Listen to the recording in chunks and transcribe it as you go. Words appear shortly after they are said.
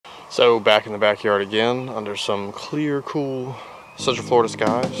So back in the backyard again under some clear, cool Central Florida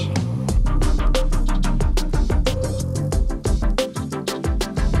skies.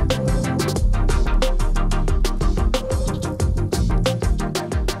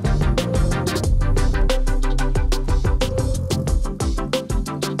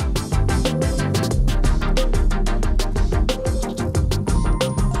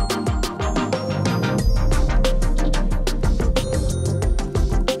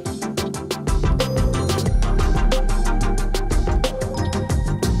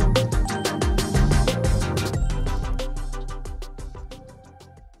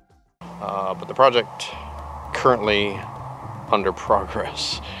 But the project currently under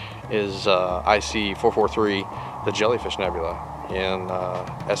progress is IC 443, the Jelly Fish Nebula in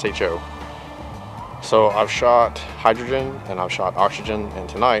SHO. So I've shot hydrogen and I've shot oxygen, and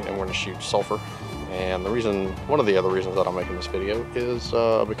tonight I'm going to shoot sulfur. And one of the other reasons that I'm making this video is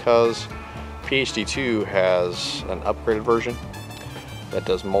because PhD2 has an upgraded version that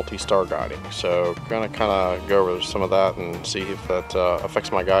does multi-star guiding. So gonna kind of go over some of that and see if that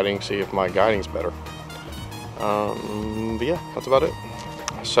affects my guiding, see if my guiding's better. But yeah, that's about it.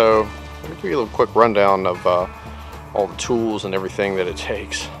 So let me give you a little quick rundown of all the tools and everything that it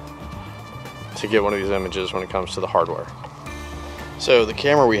takes to get one of these images when it comes to the hardware. So the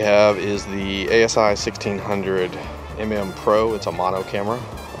camera we have is the ASI 1600 mm Pro. It's a mono camera,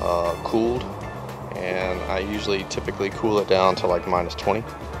 cooled. And I typically cool it down to like -20.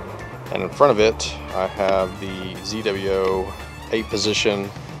 And in front of it I have the ZWO 8-position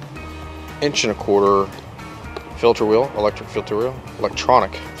 1.25" filter wheel,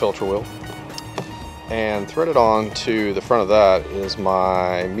 electronic filter wheel. And threaded on to the front of that is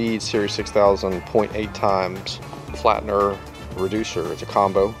my Meade Series 6000 0.8x flattener reducer. It's a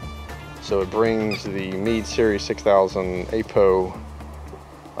combo, so it brings the Meade Series 6000 APO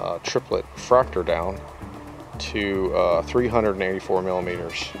triplet fractor down to 384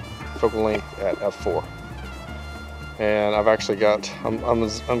 millimeters, focal length at f4. And I've actually got,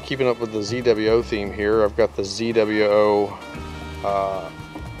 I'm keeping up with the ZWO theme here. I've got the ZWO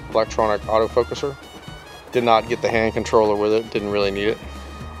electronic autofocuser. Did not get the hand controller with it, didn't really need it,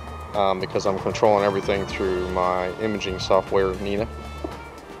 because I'm controlling everything through my imaging software, Nina.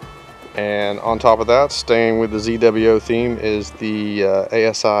 And on top of that, staying with the ZWO theme, is the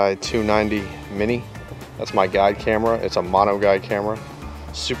ASI 290 Mini. That's my guide camera. It's a mono guide camera,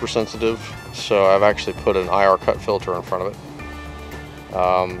 super sensitive, so I've actually put an IR cut filter in front of it.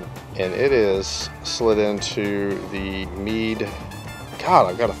 And it is slid into the Meade. God,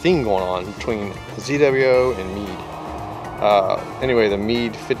 I've got a theme going on between ZWO and Meade. Anyway, the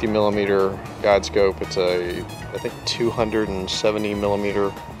Meade 50mm guide scope. It's I think 270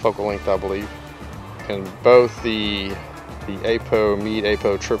 millimeter focal length, I believe. And both the APO, Meade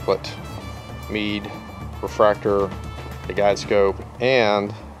APO triplet, Meade refractor, the guide scope,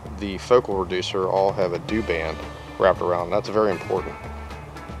 and the focal reducer all have a dew band wrapped around. That's very important.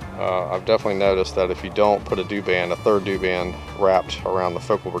 I've definitely noticed that if you don't put a dew band, a third dew band wrapped around the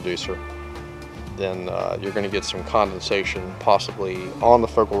focal reducer, then you're going to get some condensation possibly on the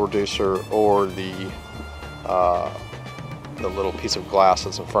focal reducer or the little piece of glass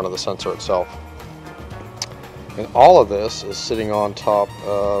that's in front of the sensor itself. And all of this is sitting on top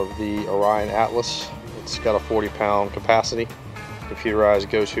of the Orion Atlas. It's got a 40-pound capacity, computerized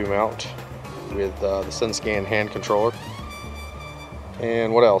go-to mount with the SenScan hand controller.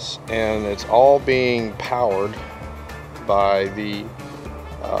 And what else? And it's all being powered by the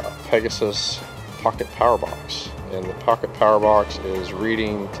Pegasus Pocket Power Box. And the Pocket Power Box is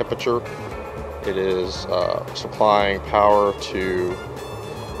reading temperature. It is supplying power to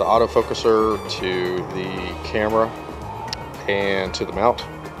the autofocuser, to the camera, and to the mount.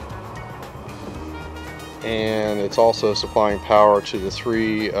 And it's also supplying power to the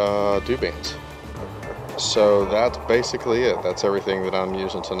 3 dew bands. So that's basically it. That's everything that I'm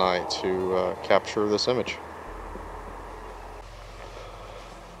using tonight to capture this image.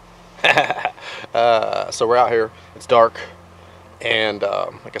 So we're out here, it's dark, and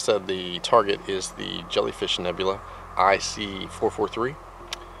like I said, the target is the Jelly Fish Nebula IC 443,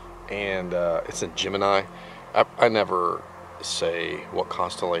 and it's in Gemini. I never say what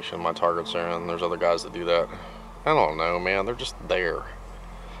constellation my targets are in. There's other guys that do that. I don't know, man, they're just there.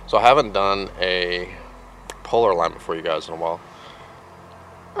 So I haven't done a polar alignment for you guys in a while.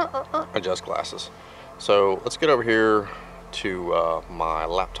 Adjust glasses. So let's get over here to my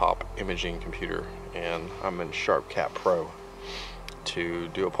laptop imaging computer, and I'm in SharpCap Pro to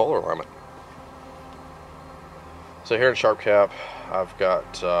do a polar alignment. So here in SharpCap I've got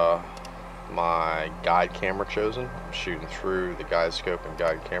my guide camera chosen. I'm shooting through the guide scope and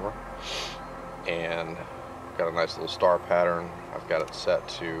guide camera, and got a nice little star pattern. I've got it set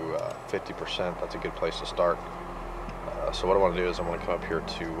to 50%. That's a good place to start. So what I want to do is I want to come up here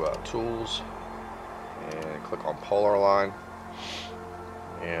to Tools and click on Polar Line,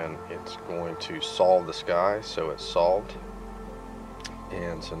 and it's going to solve the sky, so it's solved.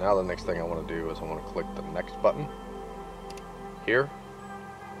 And so now the next thing I want to do is I want to click the next button here,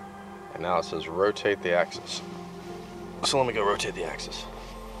 and now it says rotate the axis. So let me go rotate the axis.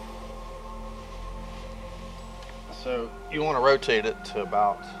 So you want to rotate it to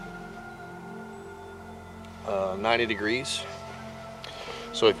about 90 degrees.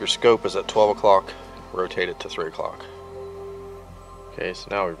 So if your scope is at 12 o'clock, rotate it to 3 o'clock. Okay, so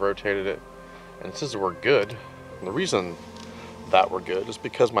now we've rotated it, and it says that we're good. And the reason that we're good is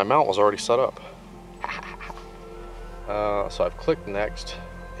because my mount was already set up. So I've clicked next,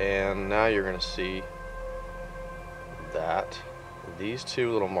 and now you're going to see that these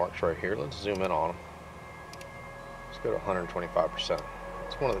two little marks right here, let's zoom in on them. Let's go to 125%.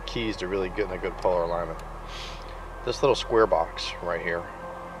 It's one of the keys to really getting a good polar alignment. This little square box right here,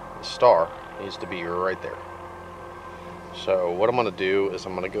 the star, needs to be right there. So what I'm going to do is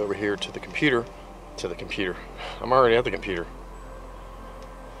I'm going to go over here to the computer. I'm already at the computer.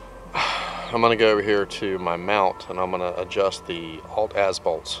 I'm going to go over here to my mount, and I'm going to adjust the Alt-Az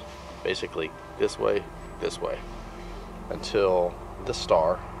bolts, basically this way, until this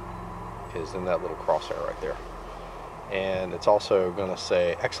star is in that little crosshair right there. And it's also going to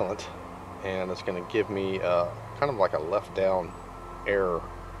say excellent, and it's going to give me kind of like a left down error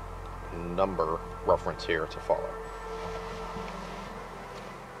number reference here to follow.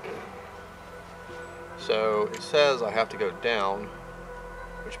 So it says I have to go down,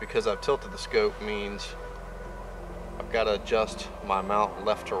 which, because I've tilted the scope, means I've got to adjust my mount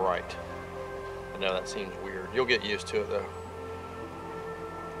left to right. I know that seems weird. You'll get used to it though.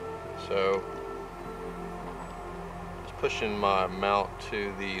 So just pushing my mount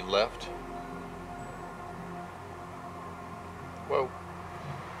to the left. Whoa.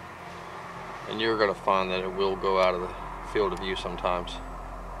 And you're going to find that it will go out of the field of view sometimes.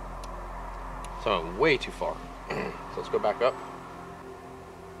 So I'm way too far. So let's go back up.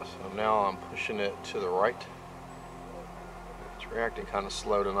 So now I'm pushing it to the right. It's reacting kind of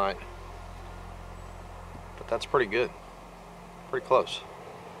slow tonight, but that's pretty good, pretty close.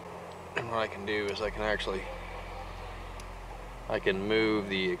 And what I can do is I can move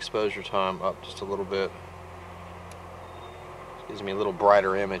the exposure time up just a little bit. It gives me a little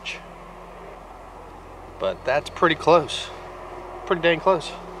brighter image, but that's pretty close, pretty dang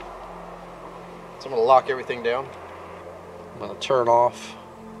close. So I'm going to lock everything down. I'm going to turn off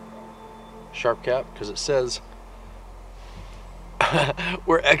Sharp Cap because it says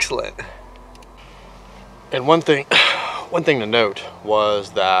we're excellent. And one thing to note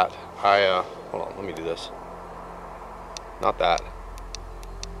was that hold on, let me do this. Not that.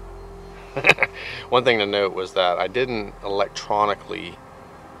 One thing to note was that I didn't electronically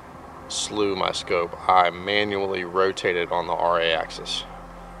slew my scope. I manually rotated on the RA axis.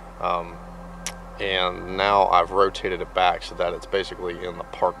 And now I've rotated it back so that it's basically in the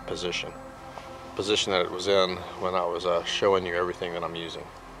park position that it was in when I was showing you everything that I'm using.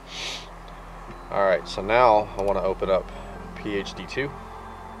 Alright, so now I want to open up PHD2.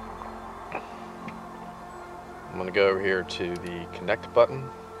 I'm going to go over here to the connect button,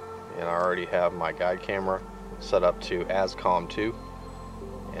 and I already have my guide camera set up to ASCOM2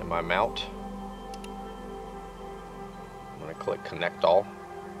 and my mount. I'm going to click connect all,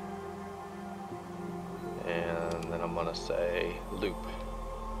 and then I'm going to say loop.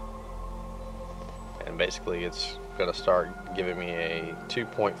 And basically it's going to start giving me a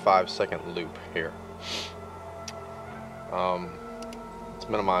 2.5 second loop here. Let's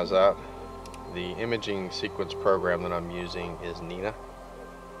minimize that. The imaging sequence program that I'm using is Nina,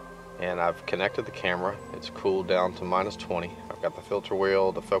 and I've connected the camera. It's cooled down to -20. I've got the filter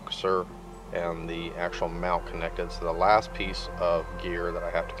wheel, the focuser, and the actual mount connected. So the last piece of gear that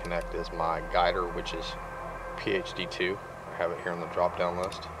I have to connect is my guider, which is PHD2. I have it here on the drop down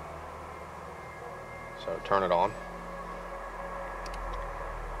list. So turn it on.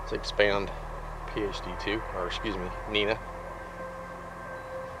 Let's expand PHD2, or excuse me, Nina.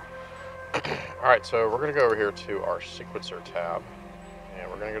 Alright, so we're going to go over here to our sequencer tab, and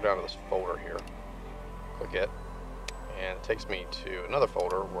we're going to go down to this folder here. Click it, and it takes me to another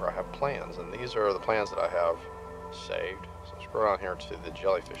folder where I have plans, and these are the plans that I have saved. So scroll down here to the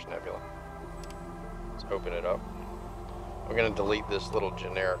Jelly Fish Nebula. Let's open it up. I'm going to delete this little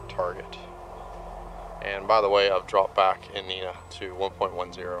generic target. And by the way, I've dropped back in Nina to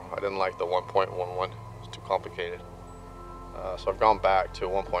 1.10. I didn't like the 1.11, it was too complicated. So I've gone back to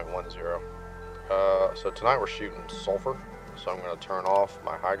 1.10. So tonight we're shooting sulfur, so I'm going to turn off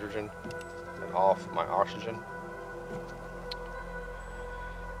my hydrogen and off my oxygen.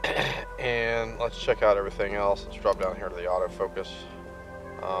 And let's check out everything else. Let's drop down here to the autofocus.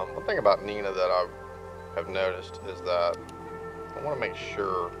 One thing about Nina that I have noticed is that I want to make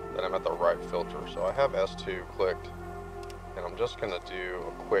sure that I'm at the right filter. So I have S2 clicked, and I'm just going to do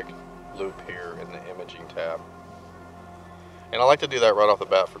a quick loop here in the imaging tab. And I like to do that right off the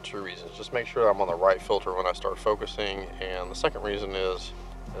bat for two reasons. Just make sure I'm on the right filter when I start focusing, and the second reason is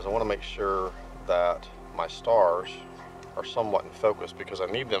I want to make sure that my stars are somewhat in focus, because I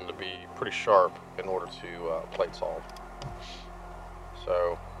need them to be pretty sharp in order to plate solve.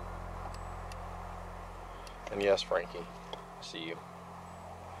 So, and yes, Frankie, I see you.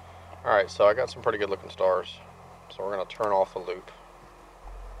 Alright, so I got some pretty good looking stars. So we're going to turn off the loop.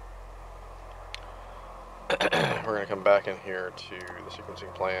 We're going to come back in here to the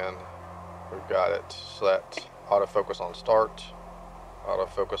sequencing plan. We've got it set autofocus on start,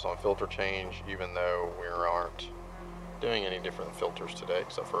 autofocus on filter change, even though we aren't doing any different filters today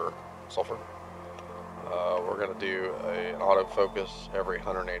except for sulfur. We're going to do an autofocus every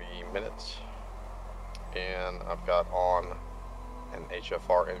 180 minutes, and I've got on an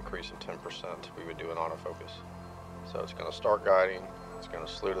HFR increase of 10%. We would do an autofocus. So it's going to start guiding, it's going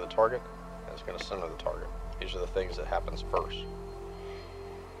to slew to the target, and it's going to center the target. These are the things that happens first.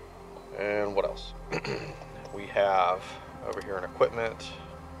 And what else? We have over here an equipment,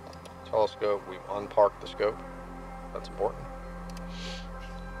 telescope. We've unparked the scope. That's important.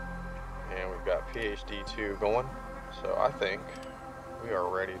 And we've got PhD 2 going. So I think we are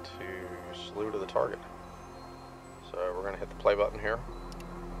ready to slew to the target. So we're going to hit the play button here.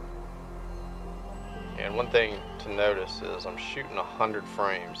 And one thing to notice is I'm shooting 100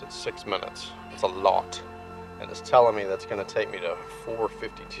 frames at 6 minutes. It's a lot. And it's telling me that's going to take me to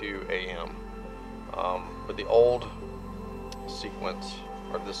 4:52 a.m. With the old sequence,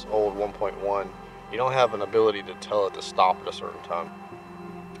 or this old 1.1, you don't have an ability to tell it to stop at a certain time.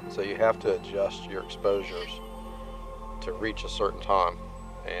 So you have to adjust your exposures to reach a certain time.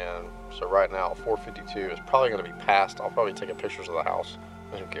 And so right now 4:52 is probably going to be past. I'll probably take pictures of the house,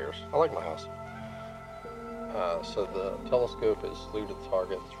 and who cares? I like my house. So the telescope is slew to the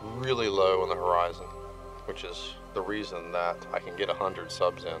target. It's really low on the horizon, which is the reason that I can get 100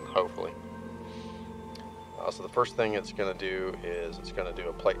 subs in, hopefully. So the first thing it's going to do is it's going to do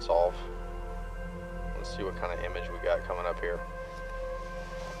a plate solve. Let's see what kind of image we got coming up here.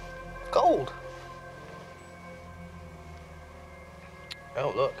 Gold!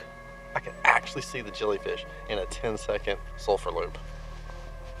 Oh, look. I can actually see the jellyfish in a 10-second sulfur loop.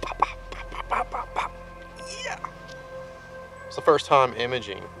 Pop, pop, pop, pop, pop, pop, pop. Yeah! It's the first time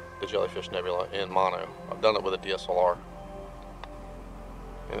imaging the Jellyfish Nebula in mono. I've done it with a DSLR,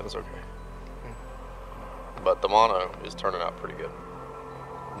 and it was okay. But the mono is turning out pretty good.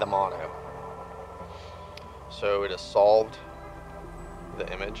 The mono. So it has solved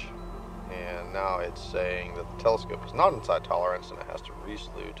the image, and now it's saying that the telescope is not inside tolerance and it has to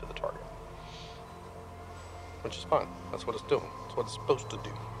re-slew to the target. Which is fine. That's what it's doing. That's what it's supposed to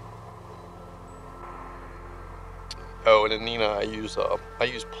do. Oh, and in Nina I use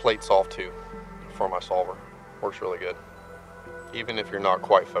plate solve too for my solver. Works really good, even if you're not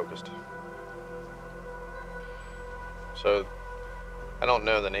quite focused. So I don't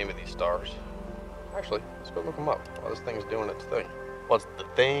know the name of these stars. Actually, let's go look them up while this thing's doing its thing. Once the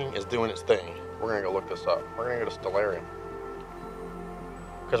thing is doing its thing, we're gonna go look this up. We're gonna go to Stellarium,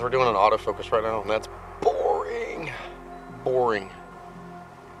 because we're doing an autofocus right now, and that's boring. Boring.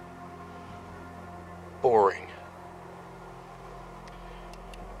 Boring.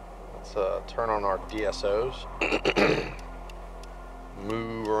 Let's turn on our DSOs.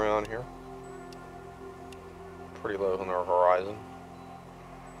 Move around here. Pretty low on our horizon.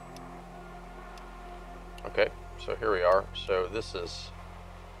 Okay, so here we are. So this is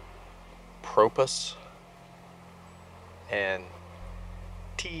Propus and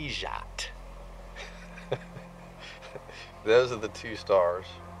Tejat. Those are the two stars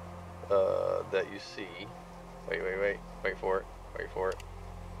that you see. Wait for it.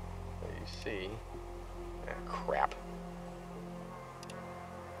 That you see. Ah, crap.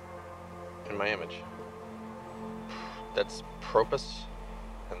 In my image. That's Propus,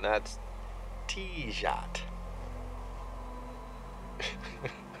 and that's Tejat.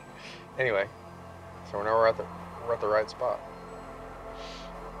 Anyway, so now we're at the right spot.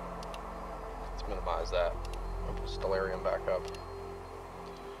 Let's minimize that. I'll put Stellarium back up.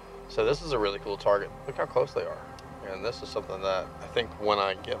 So this is a really cool target. Look how close they are. And this is something that I think when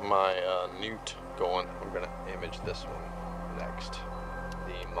I get my newt going, I'm going to image this one next.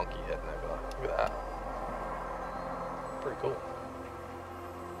 The Monkey Head Nebula. Look at that. Pretty cool.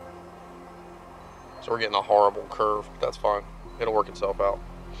 So we're getting a horrible curve, but that's fine. It'll work itself out.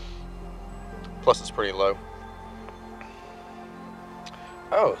 Plus it's pretty low.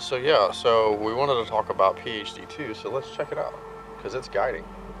 Oh, so yeah, so we wanted to talk about PhD2, so let's check it out, because it's guiding.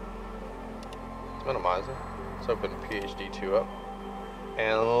 Let's minimize it. Let's open PhD2 up.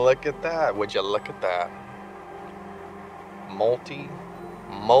 And look at that. Would you look at that?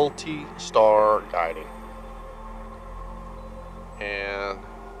 Multi-star guiding. And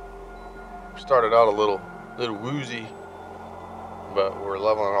we started out a little woozy, but we're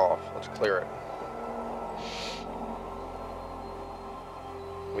leveling off. Let's clear it.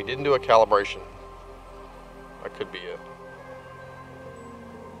 We didn't do a calibration. That could be it.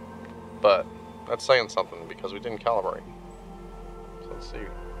 But that's saying something because we didn't calibrate. So let's see.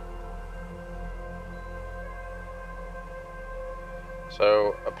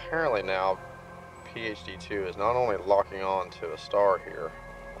 So apparently now PhD2 is not only locking on to a star here,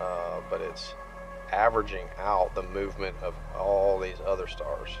 but it's averaging out the movement of all these other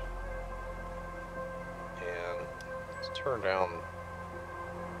stars. And let's turn down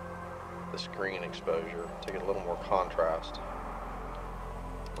the screen exposure to get a little more contrast.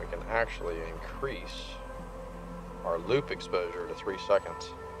 We can actually increase our loop exposure to 3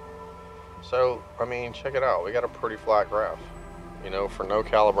 seconds. So, I mean, check it out. We got a pretty flat graph, you know, for no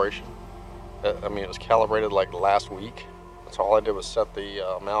calibration. I mean, it was calibrated like last week. That's all I did was set the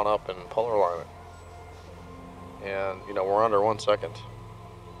mount up and polar line it. And, you know, we're under 1 second.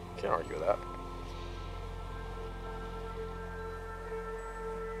 Can't argue with that.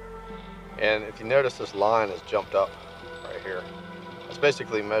 And if you notice, this line is jumped up right here. It's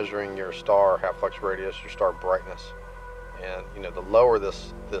basically measuring your star half-flex radius, your star brightness. And you know, the lower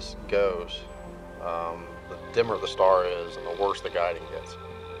this goes, the dimmer the star is and the worse the guiding gets.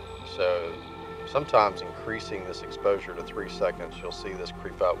 So sometimes increasing this exposure to 3 seconds, you'll see this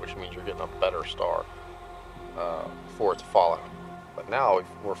creep up, which means you're getting a better star for it to follow. But now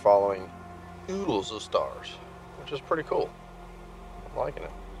we're following oodles of stars, which is pretty cool. I'm liking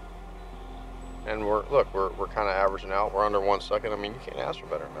it. And we're kind of averaging out. We're under 1 second. I mean, you can't ask for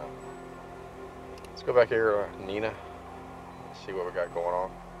better than that. Let's go back here, Nina. Let's see what we got going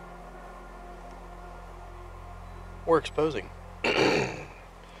on. We're exposing.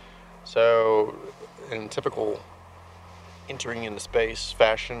 So, in typical entering into space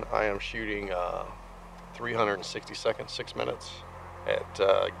fashion, I am shooting 360 seconds, 6 minutes at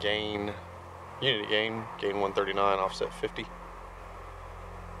unity gain 139, offset 50.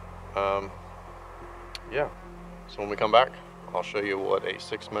 Yeah, so when we come back, I'll show you what a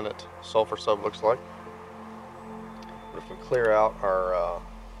 6-minute sulfur sub looks like. But if we clear out our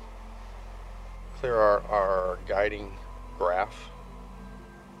guiding graph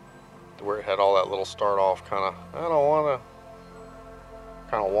to where it had all that little start off kind of, I don't want to,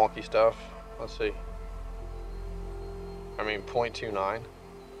 kind of wonky stuff. Let's see. I mean, 0.29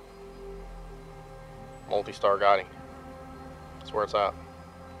 multi-star guiding. That's where it's at.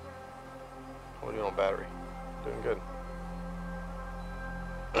 What are we doing on battery? Doing good.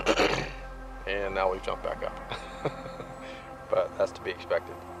 And now we've jumped back up. But that's to be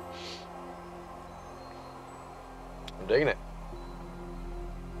expected. I'm digging it.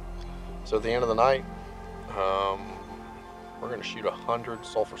 So at the end of the night, we're going to shoot 100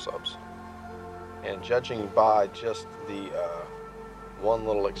 sulfur subs. And judging by just the one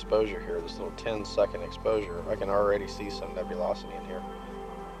little exposure here, this little 10-second exposure, I can already see some nebulosity in here.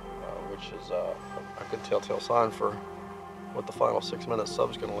 Which is a good telltale sign for what the final 6-minute sub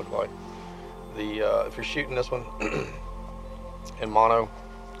is going to look like. If you're shooting this one in mono,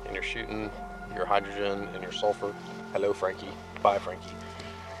 and you're shooting your hydrogen and your sulfur, hello Frankie, bye Frankie.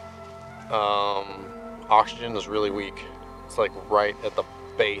 Oxygen is really weak. It's like right at the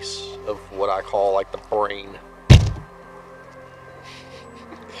base of what I call like the brain.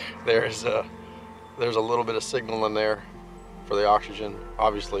 There's a little bit of signal in there for the oxygen.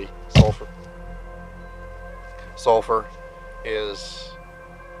 Obviously sulfur is,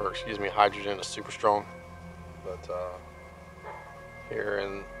 or excuse me, hydrogen is super strong. But here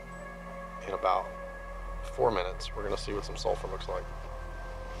in about 4 minutes, we're gonna see what some sulfur looks like.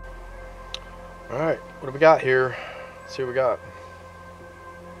 All right, what do we got here? Let's see what we got.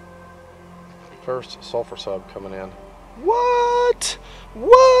 First sulfur sub coming in. What?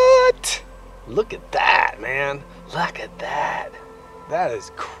 Look at that, man. Look at that. That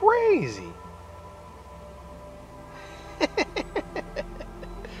is crazy.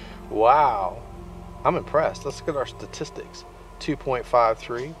 Wow, I'm impressed. Let's look at our statistics.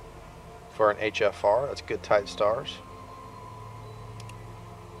 2.53 for an HFR. That's good tight stars.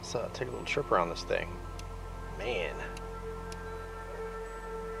 Let's take a little trip around this thing. Man,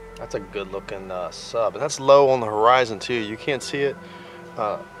 that's a good looking sub. And that's low on the horizon too. You can't see it,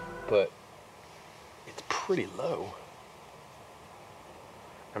 but it's pretty low.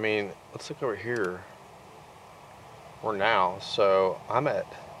 I mean, let's look over here. We're now, so I'm at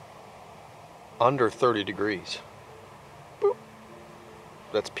under 30 degrees. Boop.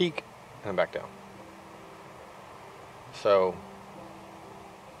 That's peak and back down. So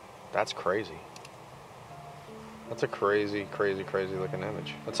that's crazy. That's a crazy, crazy, crazy looking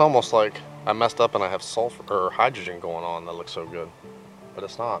image. It's almost like I messed up and I have sulfur or hydrogen going on that looks so good. But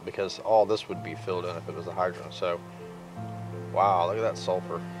it's not, because all this would be filled in if it was the hydrogen. So, wow, look at that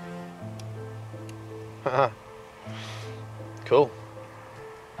sulfur. Cool.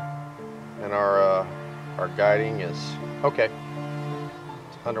 And our guiding is okay.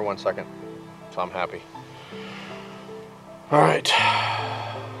 It's under 1 second, so I'm happy. All right.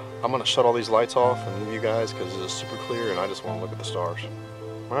 I'm gonna shut all these lights off and leave you guys because it's super clear and I just want to look at the stars.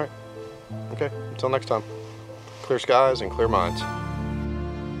 All right. Okay. Until next time. Clear skies and clear minds.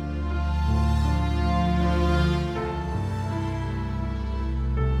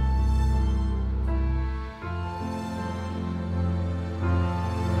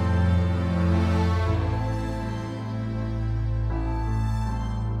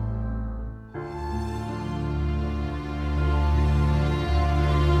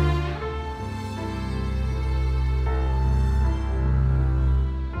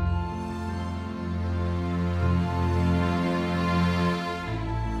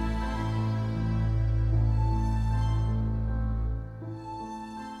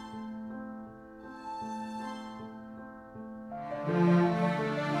 Mm-hmm.